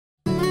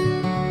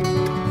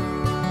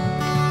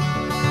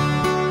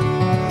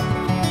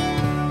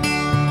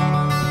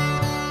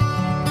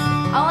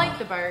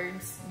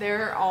birds.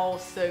 They're all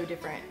so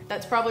different.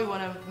 That's probably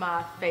one of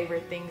my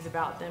favorite things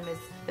about them, is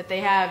that they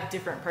have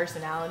different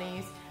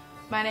personalities.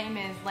 My name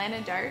is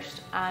Lana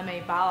Durst. I'm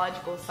a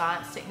biological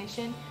science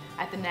technician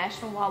at the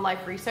National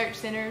Wildlife Research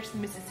Center's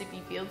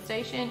Mississippi Field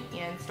Station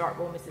in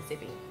Starkville,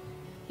 Mississippi.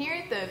 Here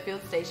at the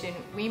field station,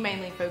 we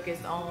mainly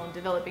focus on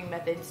developing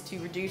methods to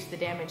reduce the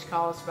damage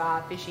caused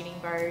by fish-eating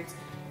birds,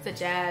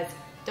 such as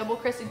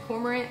double-crested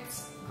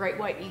cormorants, great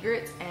white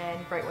egrets,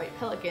 and great white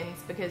pelicans,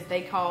 because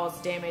they cause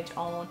damage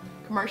on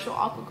commercial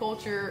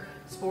aquaculture,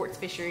 sports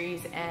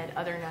fisheries, and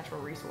other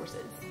natural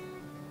resources.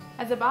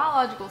 As a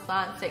biological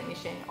science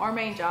technician, our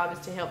main job is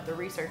to help the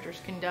researchers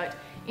conduct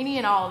any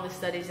and all of the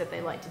studies that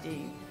they like to do.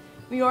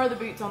 We are the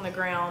boots on the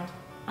ground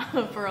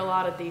for a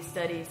lot of these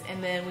studies,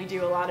 and then we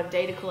do a lot of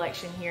data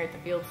collection here at the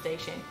field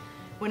station.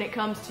 When it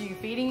comes to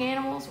feeding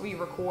animals, we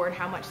record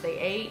how much they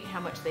ate, how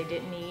much they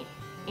didn't eat,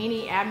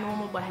 any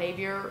abnormal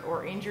behavior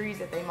or injuries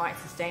that they might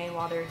sustain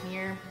while they're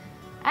here.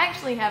 I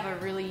actually have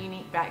a really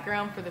unique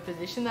background for the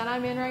position that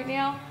I'm in right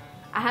now.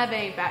 I have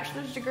a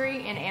bachelor's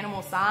degree in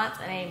animal science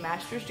and a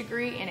master's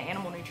degree in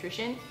animal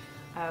nutrition.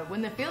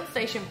 When the field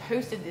station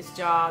posted this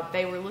job,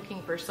 they were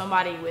looking for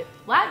somebody with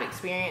lab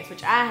experience,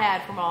 which I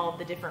had from all of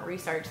the different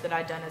research that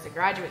I'd done as a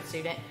graduate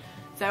student.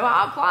 So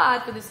I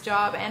applied for this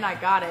job and I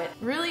got it.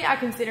 Really, I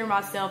consider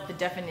myself the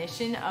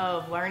definition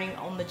of learning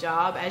on the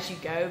job as you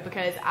go,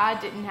 because I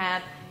didn't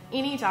have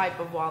any type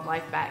of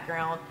wildlife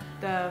background.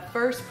 The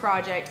first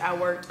project I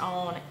worked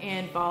on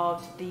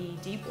involved the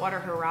Deepwater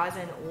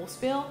Horizon oil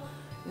spill.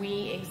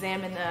 We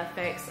examined the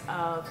effects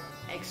of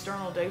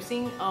external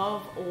dosing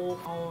of oil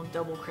on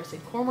double-crested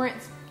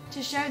cormorants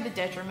to show the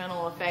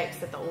detrimental effects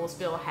that the oil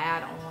spill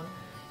had on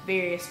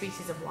various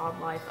species of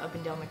wildlife up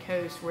and down the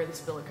coast where the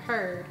spill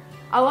occurred.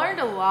 I learned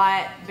a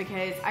lot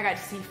because I got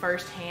to see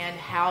firsthand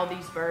how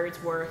these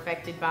birds were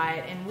affected by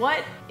it and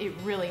what it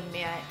really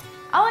meant.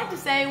 I like to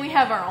say we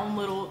have our own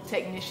little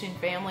technician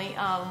family.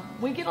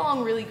 We get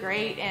along really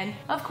great, and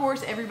of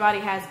course everybody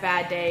has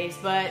bad days,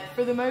 but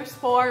for the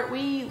most part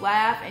we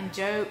laugh and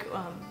joke.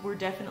 We're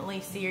definitely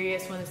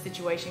serious when the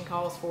situation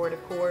calls for it,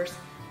 of course.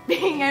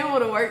 Being able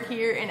to work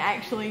here and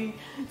actually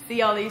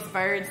see all these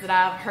birds that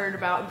I've heard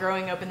about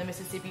growing up in the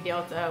Mississippi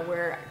Delta,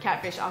 where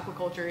catfish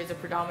aquaculture is a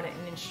predominant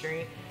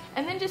industry,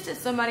 and then just as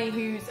somebody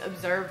who's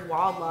observed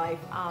wildlife,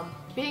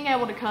 being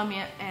able to come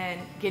in and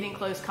get in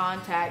close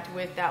contact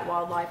with that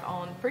wildlife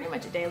on pretty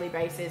much a daily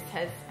basis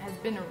has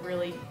been a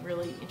really,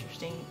 really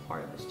interesting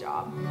part of this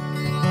job.